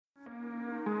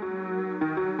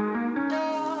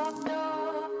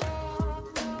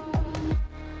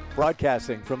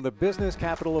Broadcasting from the business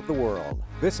capital of the world,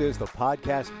 this is the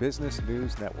Podcast Business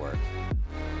News Network.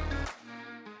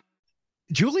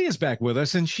 Julie is back with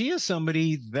us, and she is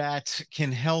somebody that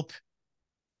can help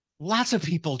lots of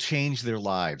people change their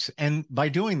lives. And by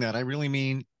doing that, I really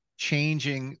mean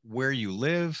changing where you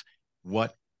live,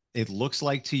 what it looks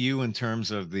like to you in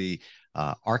terms of the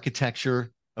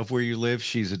architecture of where you live.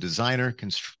 She's a designer.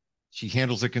 She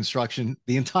handles the construction,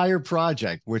 the entire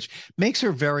project, which makes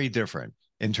her very different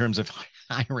in terms of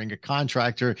hiring a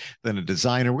contractor than a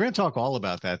designer. We're going to talk all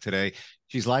about that today.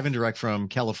 She's live and direct from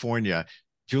California.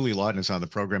 Julie Laughton is on the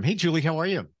program. Hey, Julie, how are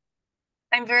you?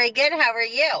 I'm very good. How are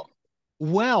you?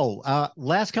 Well,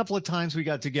 last couple of times we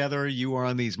got together, you were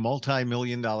on these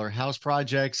multi-million-dollar house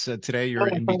projects. Today you're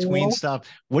in between stuff.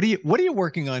 What are you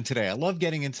working on today? I love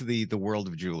getting into the world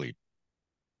of Julie.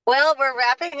 Well, we're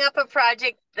wrapping up a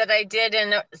project that I did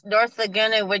in North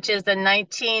Laguna, which is the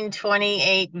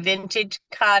 1928 vintage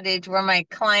cottage where my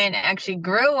client actually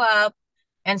grew up.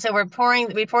 And so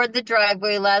we poured the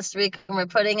driveway last week, and we're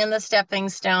putting in the stepping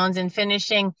stones and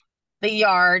finishing the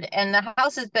yard. And the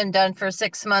house has been done for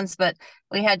 6 months, but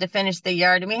we had to finish the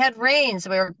yard, and we had rain,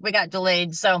 so we got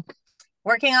delayed. So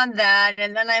working on that.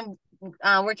 And then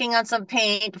I'm working on some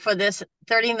paint for this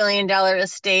 $30 million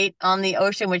estate on the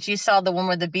ocean, which you saw, the one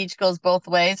where the beach goes both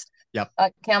ways. Yep.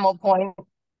 Camel Point.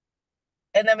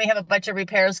 And then we have a bunch of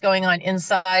repairs going on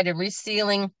inside and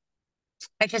resealing,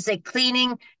 I should say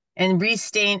cleaning and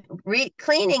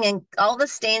cleaning and all the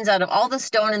stains out of all the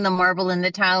stone and the marble and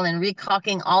the tile, and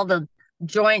recaulking all the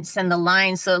joints and the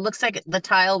lines. So it looks like the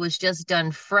tile was just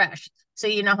done fresh. So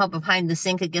you know how behind the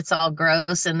sink it gets all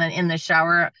gross, and then in the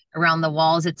shower around the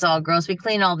walls it's all gross. We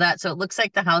clean all that, so it looks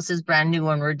like the house is brand new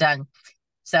when we're done.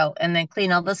 So, and then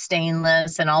clean all the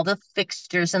stainless and all the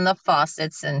fixtures and the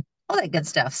faucets and all that good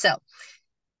stuff. So,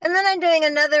 and then I'm doing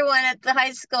another one at the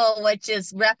high school, which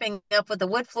is wrapping up with the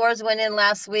wood floors went in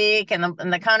last week, and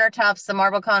the countertops, the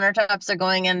marble countertops are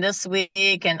going in this week,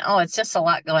 and it's just a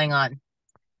lot going on.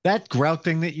 That grout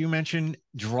thing that you mentioned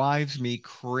drives me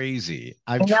crazy.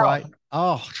 I've tried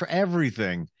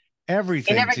everything. You never get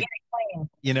it clean.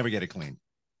 You never get it clean.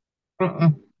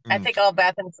 I think all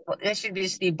bathrooms, it should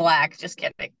just be black. Just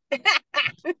kidding.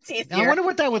 It's easier. I wonder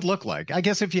what that would look like. I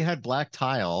guess if you had black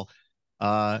tile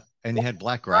and you had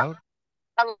black grout.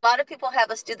 A lot of people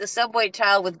have us do the subway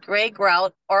tile with gray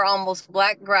grout or almost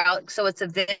black grout, so it's a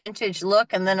vintage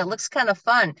look, and then it looks kind of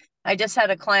fun. I just had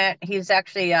a client, he's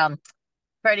actually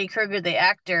Freddy Krueger, the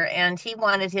actor, and he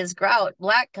wanted his grout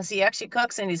black because he actually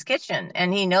cooks in his kitchen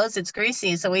and he knows it's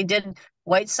greasy. So we did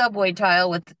white subway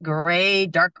tile with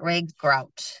dark gray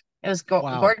grout. It was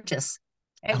gorgeous,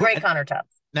 and gray countertops.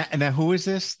 Now, who is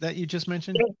this that you just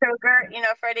mentioned? Freddy Krueger,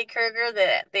 Freddy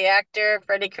Krueger, the actor,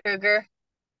 Freddy Krueger,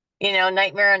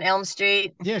 Nightmare on Elm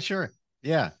Street. Yeah, sure.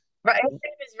 Yeah. His name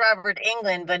is Robert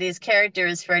Englund, but his character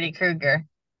is Freddy Krueger.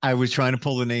 I was trying to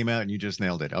pull the name out and you just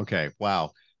nailed it. Okay.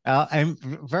 Wow. I'm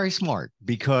very smart,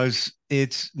 because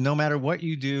it's no matter what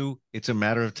you do, it's a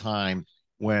matter of time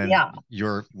when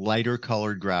your lighter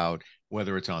colored grout,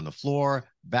 whether it's on the floor,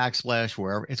 backsplash,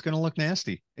 wherever, it's going to look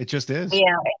nasty. It just is.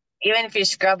 Yeah. Even if you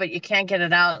scrub it, you can't get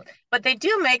it out. But they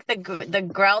do make the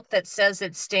grout that says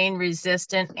it's stain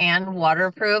resistant and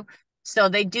waterproof. So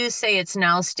they do say it's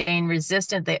now stain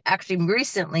resistant. They actually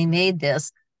recently made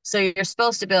this. So you're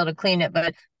supposed to be able to clean it,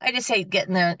 but I just hate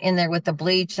getting in there with the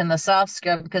bleach and the soft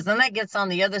scrub, because then that gets on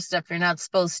the other stuff you're not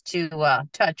supposed to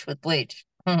touch with bleach.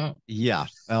 Yeah,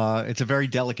 it's a very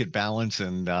delicate balance,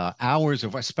 and hours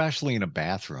of, especially in a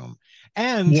bathroom.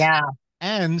 And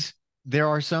there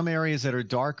are some areas that are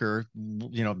darker.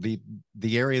 The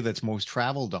area that's most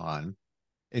traveled on,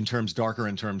 darker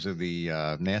in terms of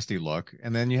the nasty look,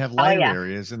 and then you have lighter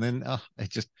areas, and then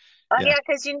it just.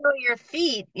 Because your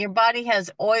feet, your body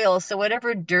has oil. So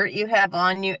whatever dirt you have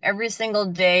on you every single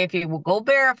day, if you will go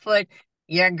barefoot,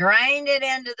 you grind it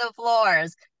into the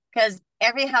floors, because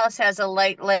every house has a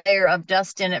light layer of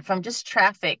dust in it from just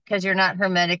traffic, because you're not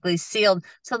hermetically sealed.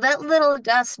 So that little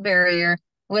dust barrier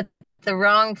with the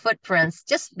wrong footprints,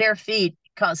 just bare feet,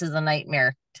 causes a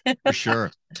nightmare. For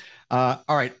sure. All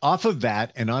right. Off of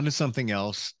that and onto something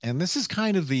else. And this is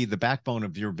kind of the backbone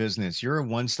of your business. You're a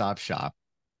one-stop shop.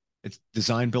 It's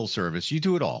design, build, service. You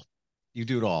do it all. You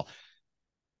do it all.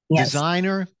 Yes.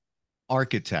 Designer,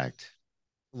 architect.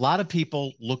 A lot of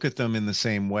people look at them in the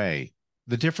same way.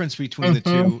 The difference between the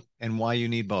two and why you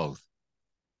need both.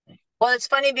 Well, it's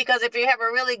funny, because if you have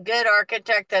a really good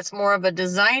architect that's more of a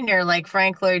designer, like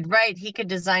Frank Lloyd Wright, he could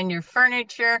design your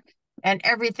furniture and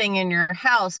everything in your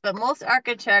house. But most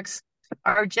architects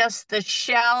are just the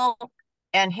shell,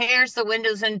 and here's the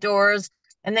windows and doors,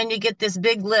 And then you get this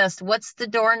big list. What's the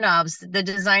doorknobs? The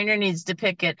designer needs to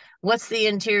pick it. What's the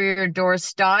interior door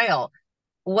style?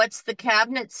 What's the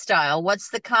cabinet style? What's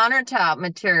the countertop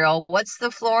material? What's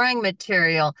the flooring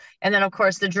material? And then, of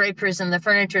course, the drapers and the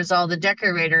furniture is all the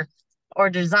decorator or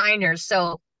designer.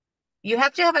 So you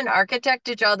have to have an architect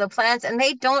to draw the plans, and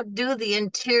they don't do the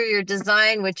interior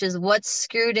design, which is what's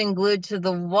screwed and glued to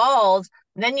the walls.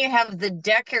 Then you have the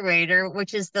decorator,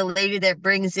 which is the lady that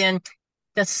brings in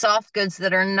the soft goods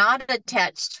that are not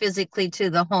attached physically to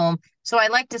the home. So I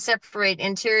like to separate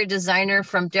interior designer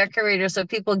from decorator so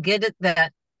people get it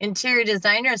that interior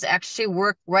designers actually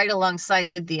work right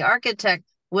alongside the architect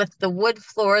with the wood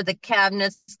floor, the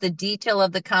cabinets, the detail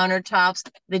of the countertops,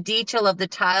 the detail of the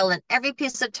tile, and every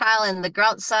piece of tile and the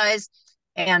grout size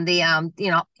and the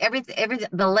every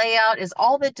the layout is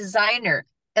all the designer.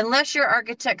 Unless your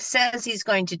architect says he's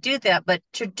going to do that, but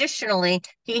traditionally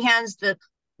he hands the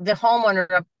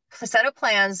homeowner a set of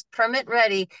plans, permit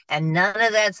ready, and none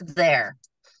of that's there.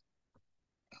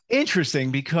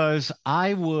 Interesting, because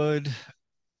I would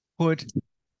put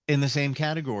in the same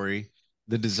category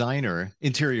the designer,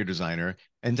 interior designer,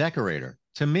 and decorator.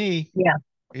 To me, yeah,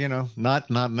 not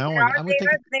knowing, I would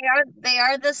think they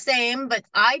are the same, but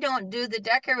I don't do the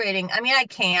decorating. I mean, I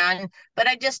can, but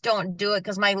I just don't do it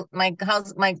because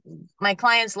my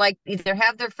clients like either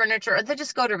have their furniture or they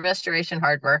just go to Restoration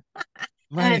Hardware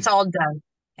and it's right. all done.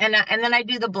 And then I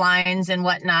do the blinds and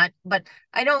whatnot, but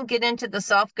I don't get into the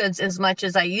soft goods as much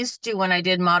as I used to when I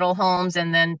did model homes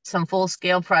and then some full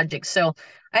scale projects. So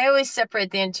I always separate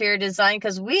the interior design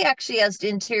because we actually, as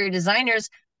interior designers,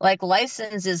 like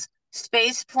licenses,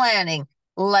 space planning,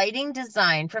 lighting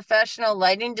design, professional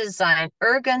lighting design,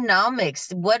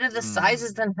 ergonomics. What are the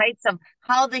sizes and heights of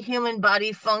how the human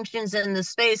body functions in the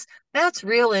space? That's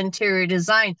real interior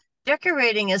design.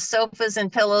 Decorating is sofas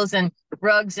and pillows and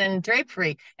rugs and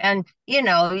drapery. And,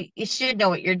 you should know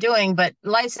what you're doing, but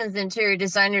licensed interior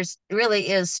designers really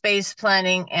is space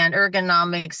planning and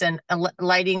ergonomics and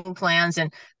lighting plans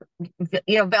and,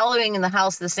 valuing in the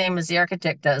house the same as the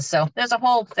architect does. So there's a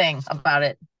whole thing about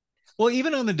it. Well,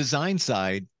 even on the design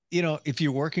side, if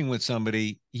you're working with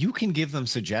somebody, you can give them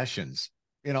suggestions.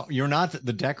 You're not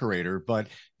the decorator, but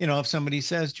if somebody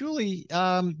says, Julie,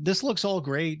 this looks all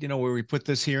great, where we put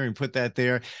this here and put that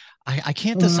there. I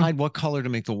can't decide what color to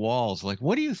make the walls. Like,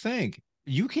 what do you think?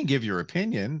 You can give your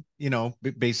opinion,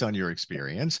 based on your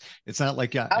experience. It's not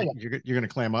like Oh, yeah. you're going to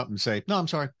clam up and say, no, I'm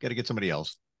sorry, got to get somebody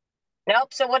else.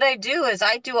 Nope. So what I do is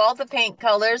I do all the paint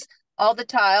colors, all the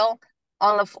tile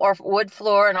on the or wood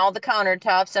floor and all the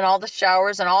countertops and all the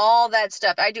showers and all that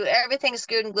stuff. I do everything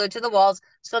screwed and glued to the walls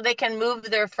so they can move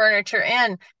their furniture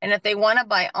in. And if they want to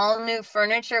buy all new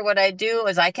furniture, what I do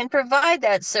is I can provide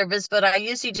that service, but I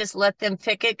usually just let them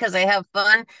pick it because I have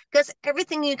fun. Because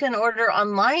everything you can order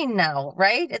online now,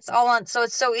 right? It's all on, so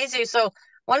it's so easy. So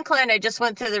one client, I just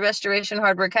went through the Restoration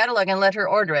Hardware catalog and let her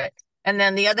order it. And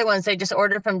then the other ones, they just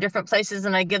order from different places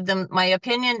and I give them my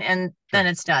opinion and then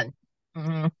it's done.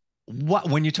 Mm-hmm.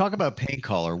 When you talk about paint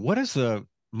color, what is the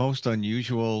most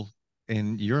unusual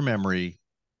in your memory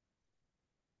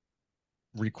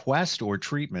request or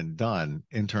treatment done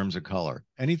in terms of color?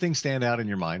 Anything stand out in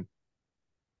your mind?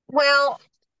 Well,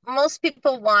 most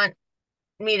people want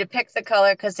me to pick the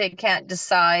color because they can't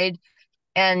decide.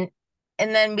 And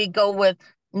then we go with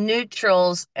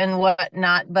neutrals and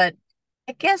whatnot. But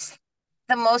I guess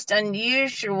the most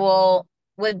unusual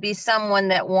would be someone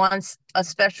that wants a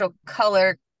special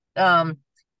color,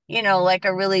 like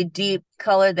a really deep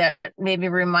color that maybe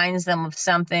reminds them of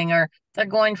something, or they're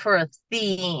going for a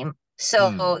theme.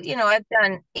 So, Hmm. I've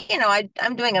done,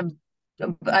 I'm doing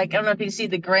I don't know if you see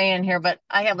the gray in here, but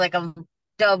I have like a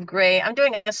dove gray. I'm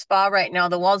doing a spa right now.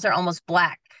 The walls are almost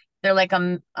black. They're like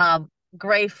a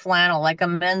gray flannel, like a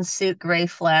men's suit gray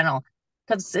flannel,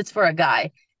 because it's for a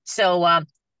guy. So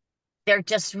they're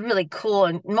just really cool,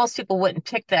 and most people wouldn't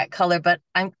pick that color. But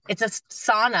it's a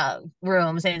sauna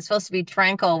rooms, and it's supposed to be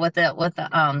tranquil with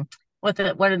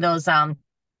one of those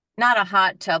not a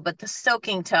hot tub, but the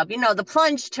soaking tub, the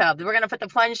plunge tub. We're going to put the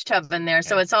plunge tub in there.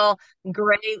 So Okay. it's all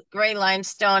gray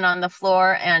limestone on the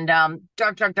floor and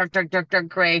dark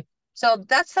gray. So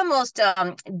that's the most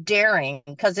daring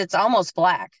because it's almost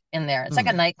black in there. It's like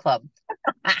a Hmm. nightclub.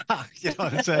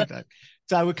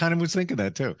 So I would kind of was thinking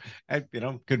that too.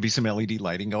 Could be some LED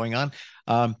lighting going on.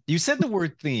 You said the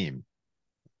word theme.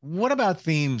 What about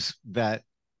themes that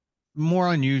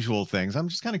more unusual things? I'm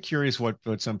just kind of curious what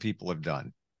some people have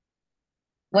done.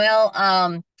 Well,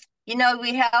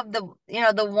 we have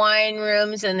the wine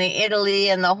rooms and the Italy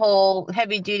and the whole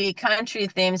heavy duty country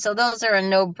theme. So those are a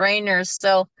no-brainer.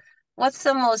 So what's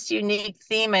the most unique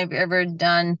theme I've ever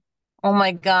done? Oh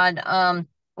my God.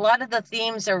 a lot of the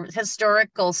themes are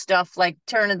historical stuff, like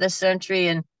turn of the century,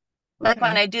 and like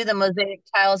when Okay. I do the mosaic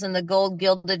tiles and the gold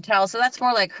gilded tiles. So that's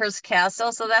more like Hearst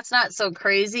Castle. So that's not so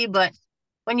crazy. But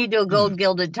when you do Hmm. gold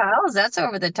gilded tiles, that's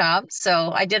over the top.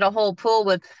 So I did a whole pool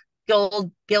with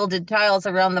gold gilded tiles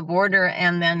around the border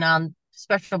and then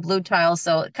special blue tiles.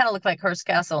 So it kind of looked like Hearst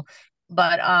Castle.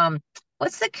 But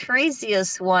what's the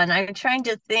craziest one? I'm trying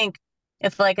to think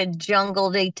if like a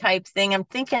jungle day type thing. I'm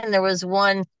thinking there was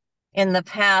one in the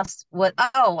past.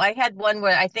 I had one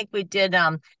where I think we did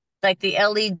like the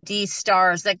LED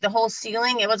stars, like the whole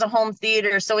ceiling. It was a home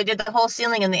theater, so we did the whole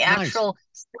ceiling in the Nice. actual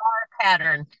star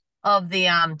pattern of the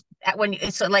when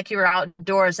it's like you were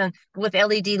outdoors and with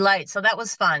LED lights. So that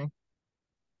was fun.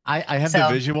 I have the So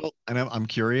visual, and I'm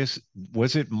curious.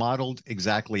 Was it modeled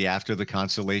exactly after the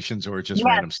constellations, or just yes,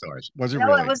 random stars? Was it no,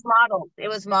 it really? was modeled. It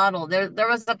was modeled. There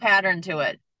was a pattern to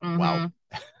it. Wow.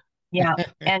 Yeah.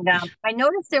 And I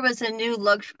noticed there was a new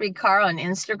luxury car on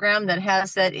Instagram that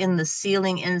has that in the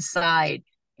ceiling inside.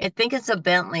 I think it's a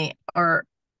Bentley, or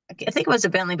I think it was a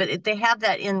Bentley, but they have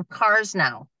that in cars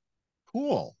now.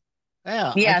 Cool.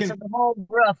 Yeah, I Yeah, so can. the whole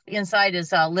roof inside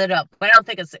is lit up. But I don't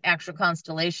think it's the actual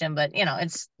constellation, but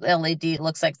it's LED. It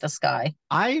looks like the sky.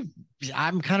 I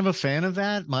I'm kind of a fan of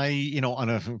that. On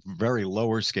a very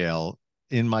lower scale,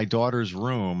 in my daughter's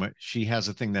room, she has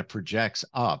a thing that projects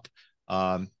up.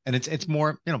 And it's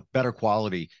more, better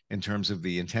quality in terms of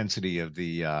the intensity of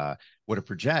the what it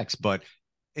projects, but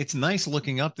it's nice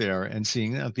looking up there and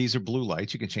seeing these are blue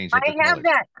lights. You can change up the I have colors.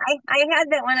 that. I had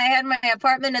that when I had my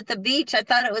apartment at the beach. I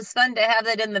thought it was fun to have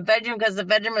that in the bedroom because the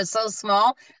bedroom was so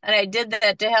small, and I did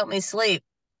that to help me sleep.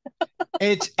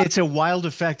 It's a wild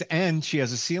effect, and she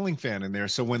has a ceiling fan in there.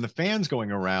 So when the fan's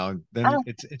going around, then Oh,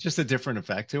 it's just a different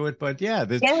effect to it. But yeah,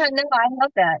 yeah, no, I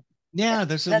love that.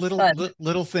 there's a That's little fun.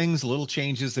 little things, little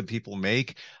changes that people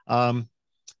make. Um,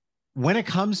 when it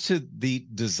comes to the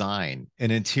design,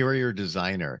 an interior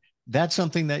designer, that's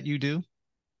something that you do.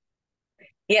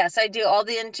 Yes, I do all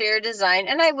the interior design,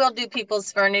 and I will do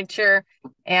people's furniture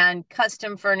and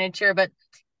custom furniture, but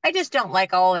I just don't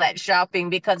like all of that shopping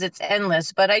because it's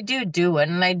endless. But I do it,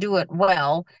 and I do it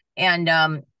well.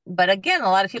 And but again, a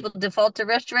lot of people default to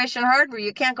restoration hardware.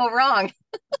 You can't go wrong.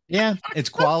 Yeah, it's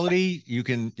quality. You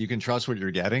can trust what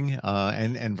you're getting,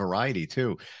 and variety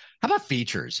too. How about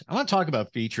features? I want to talk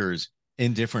about features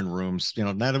in different rooms.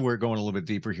 Now that we're going a little bit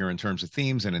deeper here in terms of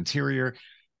themes and interior,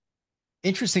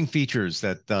 interesting features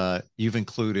that you've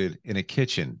included in a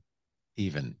kitchen,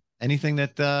 even anything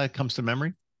that comes to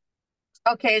memory.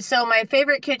 Okay, so my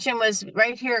favorite kitchen was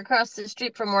right here across the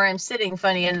street from where I'm sitting,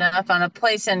 funny enough, on a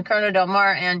place in Corona Del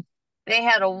Mar, and they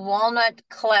had a walnut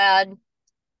clad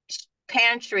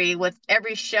pantry with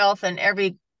every shelf and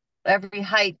every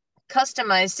height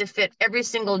customized to fit every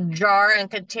single jar and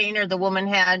container the woman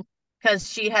had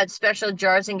because she had special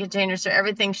jars and containers for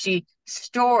everything she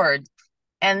stored.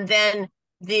 And then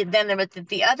the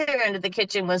other end of the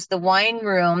kitchen was the wine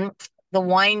room, the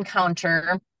wine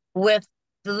counter with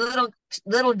the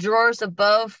little drawers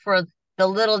above for the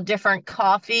little different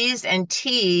coffees and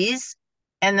teas,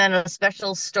 and then a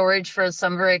special storage for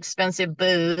some very expensive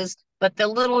booze. But the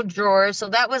little drawers, so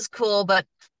that was cool. But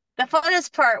the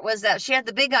funnest part was that she had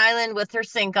the big island with her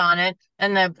sink on it,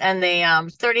 and the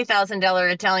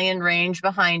 $30,000 Italian range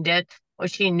behind it,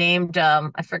 which she named I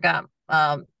forgot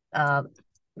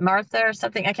Martha or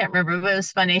something. I can't remember, but it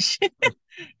was funny.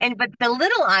 But the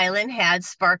little island had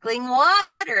sparkling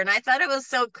water, and I thought it was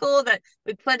so cool that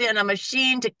we put in a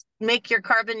machine to make your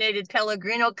carbonated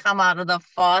Pellegrino come out of the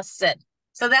faucet.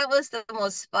 So that was the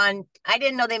most fun. I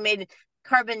didn't know they made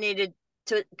carbonated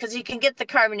to because you can get the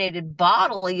carbonated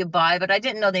bottle you buy, but I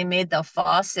didn't know they made the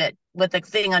faucet with the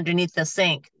thing underneath the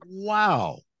sink.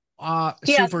 Wow. Yeah,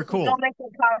 so Super you can go cool. make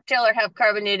a cocktail or have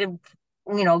carbonated,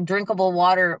 drinkable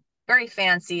water. Very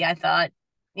fancy, I thought,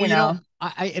 Well, you know.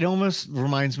 it almost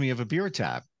reminds me of a beer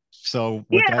tap. So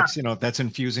what Yeah, that's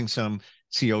infusing some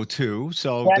CO2.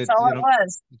 So that's that, all it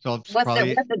was. so it's With the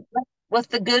probably with the with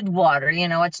the good water,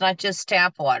 it's not just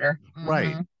tap water.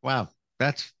 right. Wow.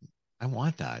 That's, I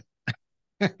want that.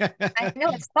 I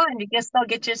know it's fun. You just go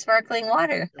get your sparkling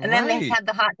water. And then they Right. had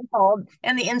the hot and cold,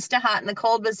 and the Insta hot and the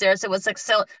cold was there. So it was like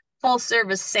full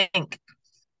service sink.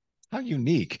 How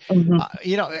unique. Mhm.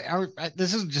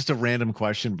 This is just a random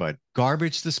question, but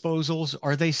garbage disposals,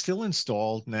 are they still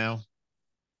installed now?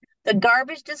 The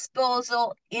garbage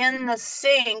disposal in the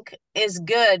sink is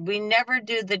good. We never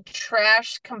do the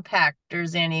trash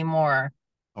compactors anymore.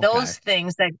 Okay. Those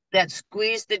things that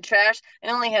squeeze the trash. I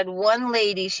only had one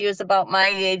lady, she was about my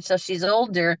age, so she's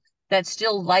older, that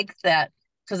still liked that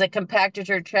because it compacted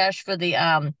her trash for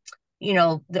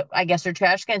I guess they're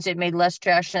trash cans. It made less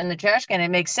trash than the trash can. It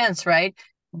makes sense, right?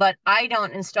 But I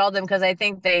don't install them because I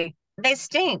think they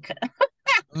stink.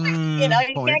 You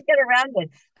Point. can't get around it.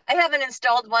 I haven't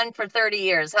installed one for 30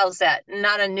 years. How's that?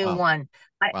 Not a new Wow. one.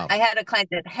 Wow. I had a client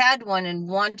that had one and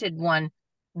wanted one,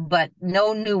 but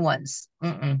no new ones.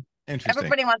 Mm-mm. Interesting.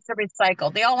 Everybody wants to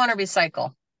recycle. They all want to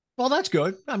recycle. Well, that's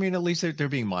good. I mean, at least they're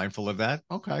being mindful of that.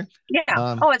 Okay. Yeah.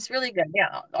 Um, Oh, it's really good.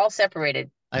 Yeah. All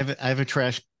separated. I have a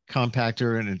trash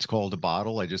compactor and it's called a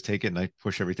bottle. I just take it and I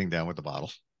push everything down with the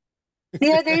bottle.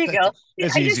 Yeah, there you go. Yeah,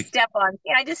 It's easy.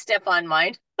 I just step on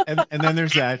mine. And then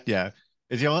there's that. Yeah.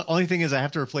 It's the only thing is I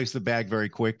have to replace the bag very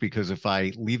quick because if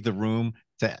I leave the room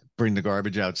to bring the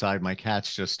garbage outside, my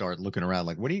cats just start looking around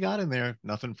like, what do you got in there?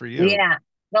 Nothing for you. Yeah.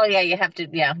 Oh, yeah, you have to,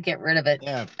 get rid of it.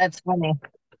 Yeah. That's funny.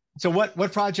 So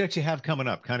what projects you have coming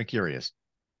up? Kind of curious.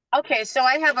 Okay, so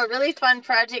I have a really fun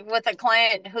project with a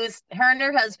client who's her and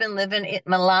her husband live in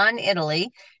Milan,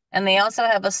 Italy, and they also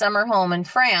have a summer home in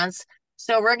France.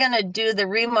 So we're going to do the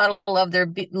remodel of their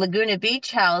Laguna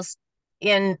Beach house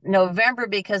in November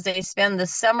because they spend the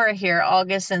summer here,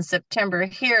 August and September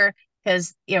here,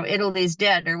 because Italy's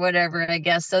dead or whatever, I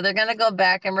guess. So they're going to go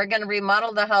back and we're going to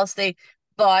remodel the house they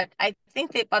bought. I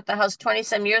think they bought the house 20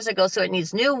 some years ago, so it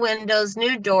needs new windows,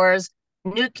 new doors,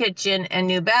 new kitchen, and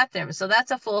new bathroom. So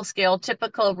that's a full scale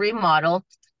typical remodel.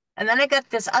 And then I got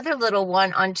this other little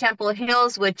one on Temple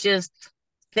Hills, which is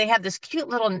they have this cute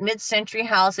little mid-century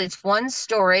house. It's 1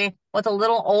 story with a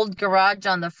little old garage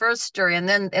on the first story, and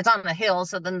then it's on the hill.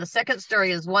 So then the second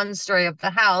story is 1 story of the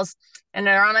house, and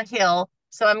they're on a hill.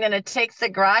 So I'm going to take the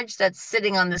garage that's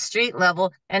sitting on the street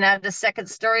level and add the second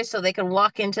story so they can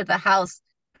walk into the house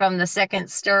from the second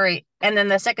story. And then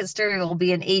the second story will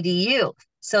be an ADU.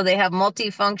 So they have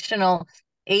multifunctional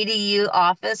ADU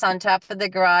office on top of the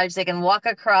garage. They can walk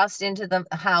across into the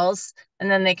house and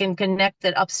then they can connect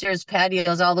the upstairs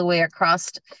patios all the way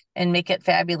across and make it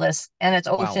fabulous. And it's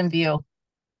Wow. ocean view.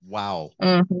 Wow.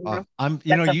 Mhm.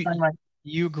 That's a fun one.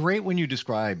 You're great when you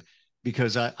describe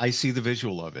because I see the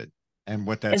visual of it and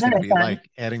what that's Isn't going to it be fun? like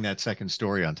adding that second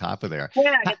story on top of there.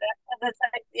 Yeah, Ha- that's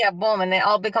like, yeah, boom. And it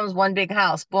all becomes one big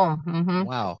house. Boom.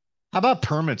 Wow. How about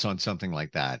permits on something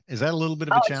like that? Is that a little bit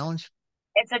of a Oh, challenge?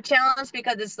 it's a challenge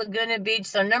because it's Laguna Beach.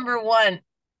 So number one,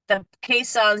 the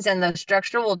caissons and the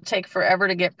structure will take forever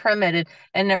to get permitted.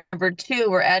 And number two,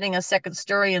 we're adding a second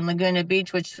story in Laguna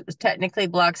Beach, which technically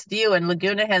blocks view. And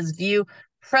Laguna has view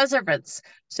preservance.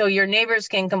 So your neighbors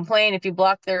can complain if you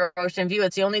block their ocean view.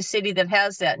 It's the only city that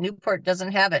has that. Newport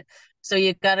doesn't have it. So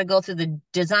you've got to go through the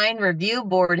design review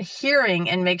board hearing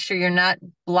and make sure you're not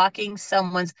blocking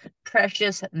someone's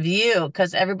precious view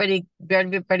because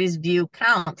everybody's view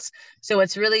counts. So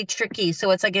it's really tricky. So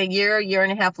it's like a year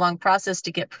and a half long process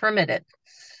to get permitted.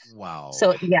 Wow.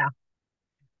 So yeah.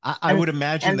 I And would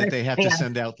imagine and that they have to yeah,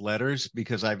 send out letters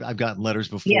because I've gotten letters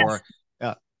yes. before.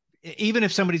 Uh, Even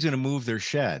if somebody's going to move their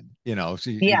shed, so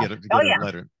you Yeah. get Oh get a yeah.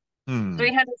 letter. Hmm.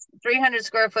 300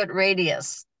 square foot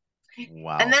radius. And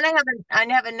Wow. then I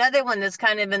have another one that's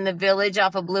kind of in the village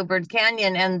off of Bluebird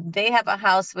Canyon, and they have a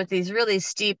house with these really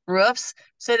steep roofs.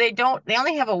 So they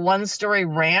only have a 1 story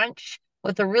ranch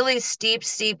with a really steep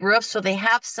roof. So they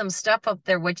have some stuff up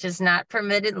there which is not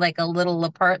permitted, like a little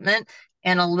apartment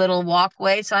and a little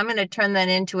walkway. So I'm going to turn that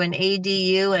into an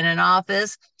ADU and an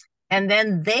office. And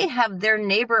then they have their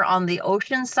neighbor on the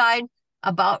ocean side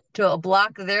about to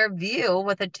block their view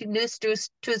with a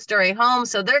two-story home.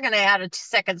 So they're going to add a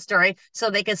second story so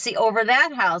they can see over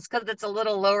that house because it's a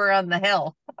little lower on the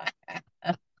hill.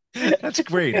 That's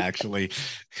great, actually.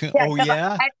 Yeah, Oh,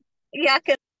 yeah. yeah,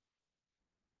 because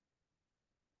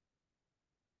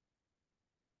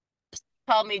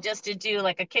called me just to do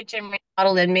like a kitchen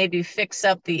remodel and maybe fix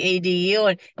up the ADU.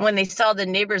 And when they saw the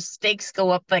neighbors' stakes go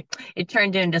up, like it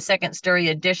turned into second story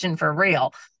addition for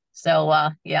real. So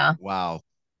yeah. Wow.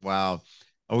 Wow.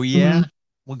 Oh, Mhm. yeah.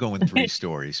 We're going 3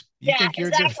 stories. You Yeah, think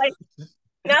you're just exactly.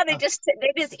 Now they just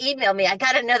emailed me. I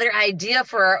got another idea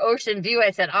for our ocean view.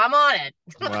 I said, I'm on it.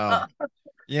 wow.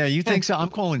 Yeah, you think so? I'm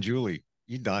calling Julie.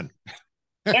 You done.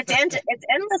 It's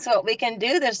endless what we can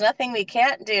do. There's nothing we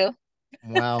can't do.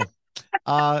 Wow.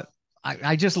 Uh,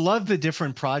 I just love the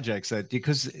different projects that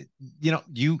because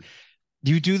you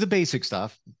do the basic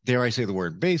stuff. Dare I say the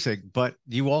word basic, but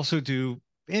you also do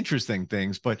interesting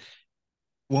things. But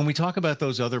when we talk about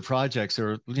those other projects that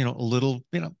are, a little,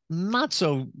 not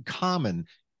so common,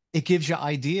 it gives you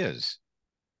ideas.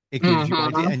 It gives you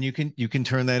idea, Hmm. and you can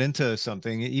turn that into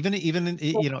something. Even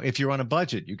if you're on a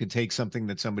budget, you could take something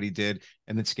that somebody did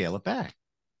and then scale it back.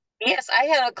 Yes, I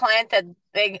had a client that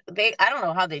they I don't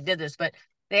know how they did this, but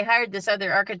they hired this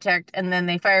other architect and then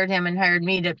they fired him and hired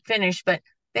me to finish. But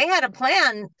they had a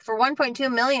plan for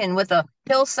 1.2 million with a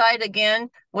hillside again,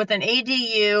 with an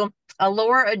ADU, a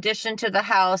lower addition to the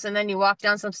house, and then you walk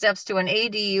down some steps to an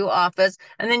ADU office,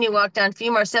 and then you walk down a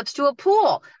few more steps to a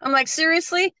pool. I'm like,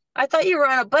 seriously? I thought you were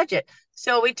on a budget.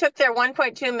 So we took their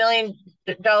 $1.2 million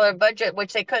budget,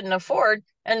 which they couldn't afford,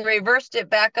 and reversed it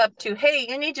back up to, hey,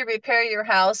 you need to repair your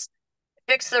house,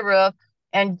 fix the roof,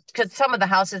 and because some of the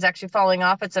house is actually falling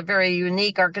off. It's a very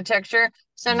unique architecture.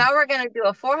 So now we're going to do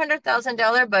a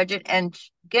 $400,000 budget and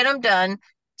get them done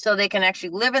so they can actually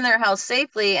live in their house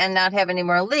safely and not have any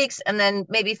more leaks. And then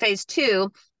maybe phase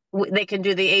 2, they can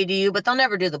do the ADU, but they'll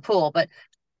never do the pool. But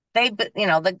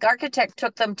the architect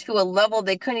took them to a level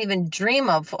they couldn't even dream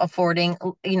of affording,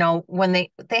 when they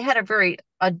had a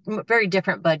very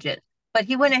different budget. But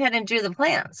he went ahead and drew the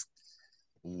plans.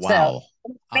 Wow. So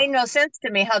it made no sense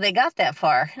to me how they got that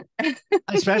far.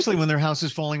 Especially when their house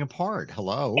is falling apart.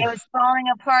 Hello. It was falling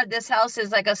apart. This house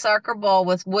is like a soccer ball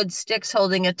with wood sticks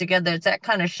holding it together. It's that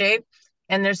kind of shape.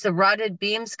 And there's the rotted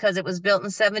beams because it was built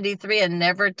in 73 and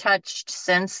never touched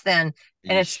since then.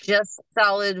 And it's just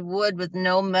solid wood with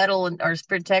no metal or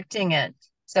protecting it.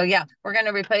 So yeah, we're going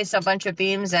to replace a bunch of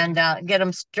beams and get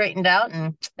them straightened out,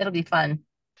 and it'll be fun.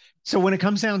 So when it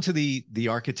comes down to the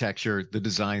architecture, the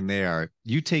design there,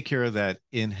 you take care of that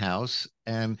in-house.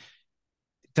 And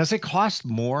does it cost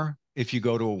more if you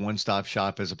go to a one-stop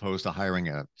shop as opposed to hiring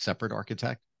a separate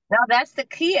architect? No, that's the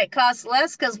key. It costs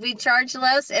less because we charge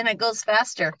less and it goes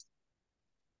faster.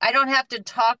 I don't have to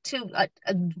talk to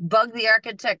bug the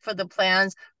architect for the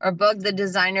plans or bug the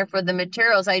designer for the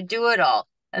materials. I do it all.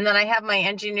 And then I have my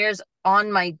engineers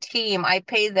on my team. I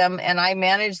pay them and I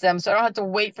manage them. So I don't have to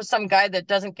wait for some guy that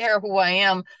doesn't care who I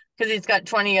am because he's got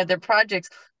 20 other projects.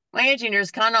 My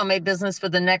engineers count on my business for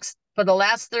the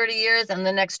last 30 years and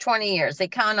the next 20 years. They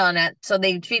count on it. So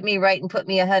they treat me right and put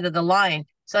me ahead of the line.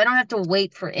 So I don't have to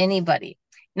wait for anybody.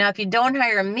 Now, if you don't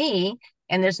hire me,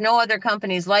 and there's no other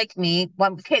companies like me,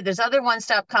 well, okay, there's other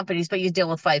one-stop companies, but you deal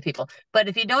with 5 people. But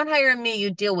if you don't hire me,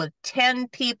 you deal with 10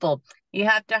 people. You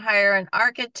have to hire an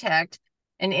architect,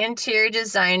 an interior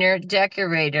designer,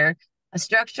 decorator, a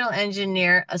structural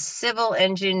engineer, a civil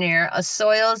engineer, a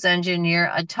soils engineer,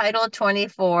 a Title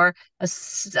 24,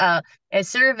 a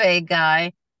survey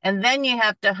guy, and then you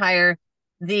have to hire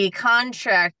the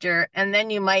contractor, and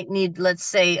then you might need, let's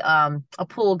say, a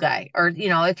pool guy, or,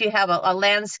 if you have a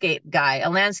landscape guy, a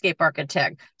landscape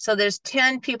architect. So there's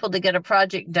 10 people to get a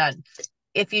project done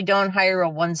if you don't hire a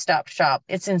one-stop shop.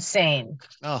 It's insane.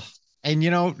 Oh, and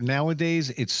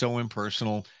nowadays it's so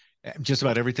impersonal. Just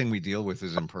about everything we deal with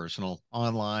is impersonal.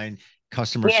 Online,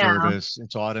 customer service,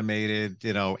 it's automated,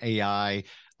 AI.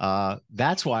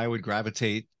 That's why I would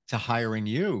gravitate to hiring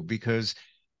you, because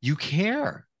you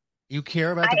care. You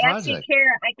care about the project.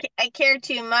 I care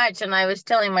too much. And I was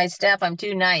telling my staff I'm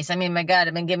too nice. I mean, my God,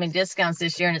 I've been giving discounts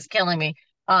this year and it's killing me.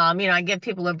 I give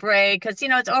people a break because,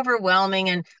 it's overwhelming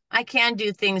and I can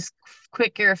do things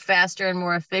quicker, faster, and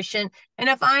more efficient. And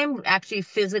if I'm actually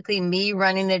physically me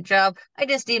running the job, I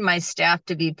just need my staff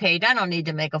to be paid. I don't need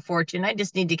to make a fortune. I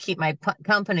just need to keep my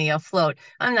company afloat.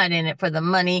 I'm not in it for the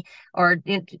money or,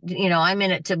 I'm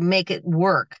in it to make it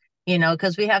work.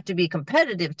 Because we have to be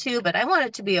competitive too, but I want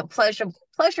it to be a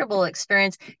pleasurable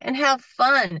experience and have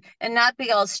fun and not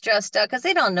be all stressed out because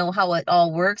they don't know how it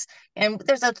all works. And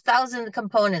there's 1,000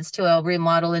 components to a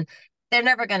remodel and they're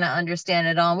never going to understand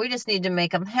it all. We just need to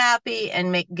make them happy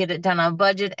and get it done on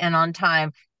budget and on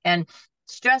time. And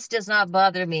stress does not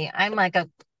bother me. I'm like a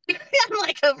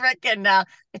freaking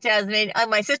Tasmanian.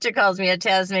 My sister calls me a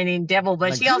Tasmanian devil,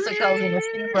 but she also calls me a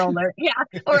steamroller. Yeah,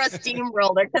 or a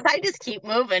steamroller because I just keep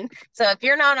moving. So if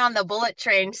you're not on the bullet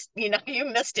train, you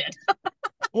missed it.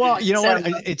 Well, what? You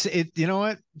know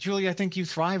what, Julie? I think you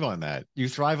thrive on that. You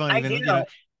thrive on even,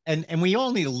 and we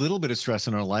all need a little bit of stress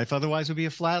in our life. Otherwise, it would be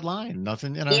a flat line.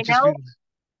 Nothing,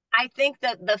 I think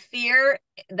that the fear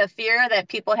that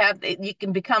people have, you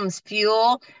can becomes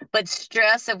fuel, but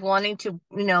stress of wanting to,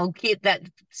 keep that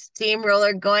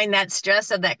steamroller going, that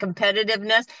stress of that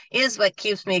competitiveness is what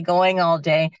keeps me going all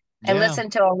day. I listen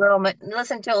to a little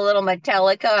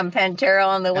Metallica and Pantera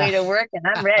on the way to work, and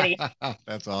I'm ready.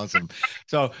 That's awesome.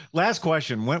 So, last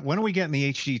question: When are we getting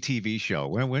the HGTV show?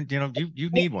 When you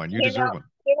need one, you deserve one.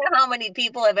 You know how many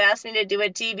people have asked me to do a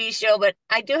TV show, but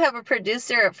I do have a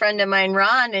producer, a friend of mine,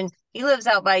 Ron, and he lives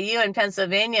out by you in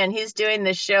Pennsylvania, and he's doing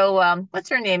the show. What's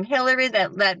her name? Hillary,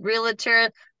 that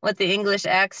realtor with the English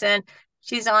accent.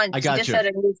 She's on. I got you. Had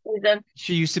a new season.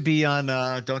 She used to be on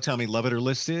Don't Tell Me, Love It or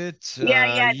List It.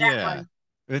 That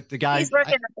one. The guy. He's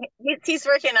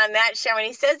working on that show, and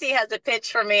he says he has a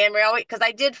pitch for me. And we're always, because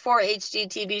I did 4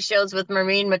 HGTV shows with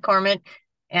Maureen McCormick.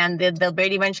 and the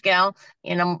Brady Bunch gal,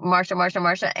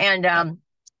 Marsha. And,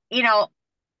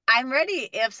 I'm ready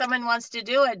if someone wants to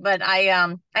do it, but I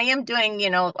am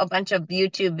doing, a bunch of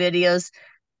YouTube videos,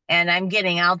 and I'm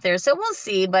getting out there. So we'll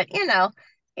see, but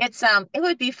it's it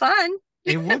would be fun.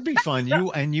 It would be fun.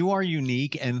 You are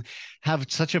unique and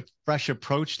have such a fresh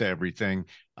approach to everything.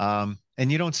 And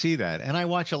you don't see that. And I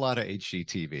watch a lot of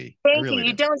HGTV. Thank you.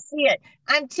 You don't see it.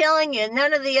 I'm telling you,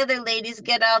 none of the other ladies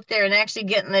get out there and actually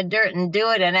get in the dirt and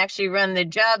do it and actually run the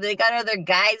job. They got other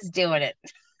guys doing it.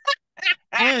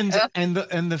 and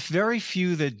the very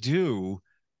few that do,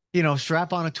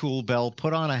 strap on a tool belt,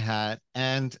 put on a hat,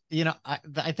 and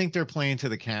I think they're playing to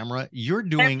the camera. You're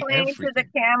doing everything. To the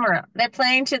camera. They're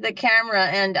playing to the camera,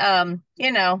 and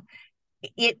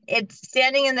it's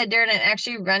standing in the dirt and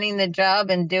actually running the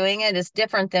job and doing it is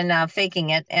different than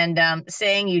faking it and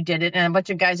saying you did it, and a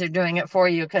bunch of guys are doing it for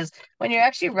you. Because when you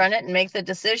actually run it and make the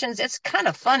decisions, it's kind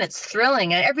of fun. It's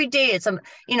thrilling, and every day it's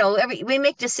we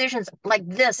make decisions like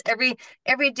this every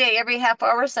day, every half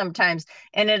hour sometimes,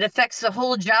 and it affects the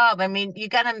whole job. I mean, you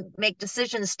got to make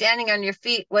decisions standing on your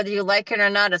feet, whether you like it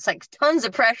or not. It's like tons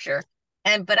of pressure,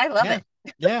 but I love it.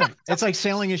 Yeah, it's like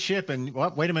sailing a ship and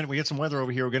wait a minute, we get some weather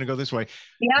over here, we're going to go this way.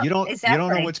 Yeah, you don't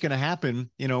know what's going to happen,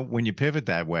 when you pivot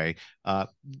that way.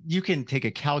 You can take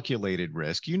a calculated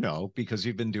risk, because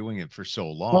you've been doing it for so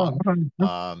long.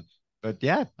 But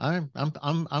yeah, I'm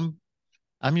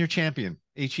your champion.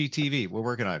 HETV, we're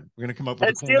working on it. We're going to come up with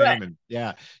a cool name. And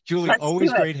yeah, Julie,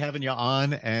 always great having you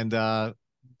on. And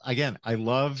again, I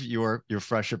love your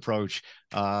fresh approach.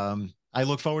 I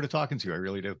look forward to talking to you. I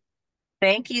really do.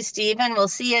 Thank you, Stephen. We'll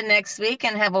see you next week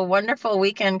and have a wonderful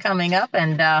weekend coming up,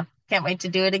 and can't wait to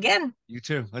do it again. You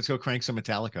too. Let's go crank some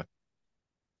Metallica.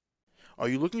 Are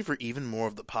you looking for even more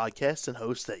of the podcasts and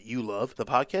hosts that you love? The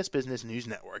Podcast Business News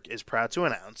Network is proud to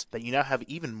announce that you now have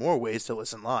even more ways to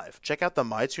listen live. Check out the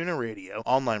MyTuner Radio,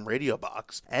 online radio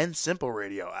box, and Simple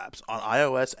Radio apps on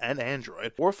iOS and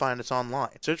Android, or find us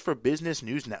online. Search for Business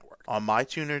News Network on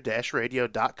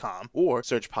mytuner-radio.com, or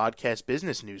search Podcast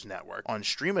Business News Network on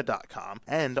streama.com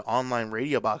and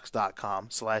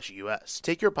onlineradiobox.com/US.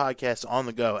 Take your podcast on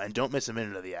the go and don't miss a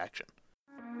minute of the action.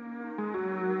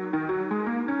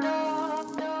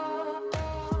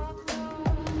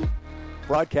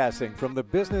 Broadcasting from the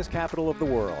business capital of the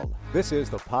world, this is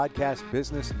the Podcast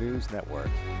Business News Network.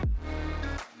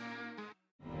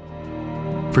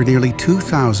 For nearly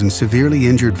 2,000 severely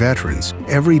injured veterans,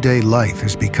 everyday life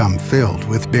has become filled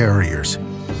with barriers.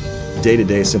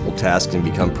 Day-to-day simple tasks can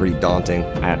become pretty daunting.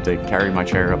 I have to carry my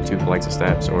chair up 2 flights of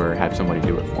steps or have somebody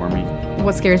do it for me.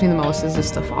 What scares me the most is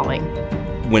just the falling.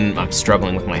 When I'm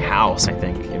struggling with my house, I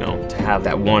think, to have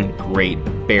that one great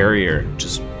barrier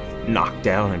just knocked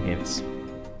down,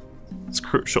 it's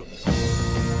crucial.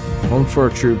 Home for Our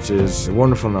Troops is a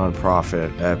wonderful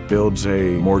nonprofit that builds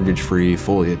a mortgage-free,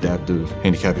 fully adaptive,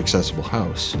 handicap-accessible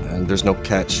house. And there's no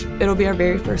catch. It'll be our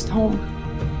very first home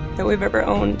that we've ever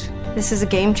owned. This is a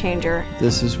game changer.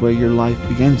 This is where your life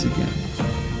begins again.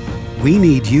 We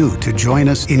need you to join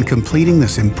us in completing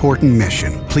this important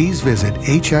mission. Please visit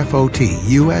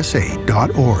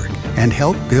hfotusa.org and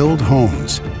help build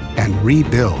homes and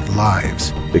rebuild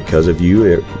lives. Because of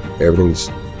you, everything's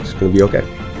going to be okay.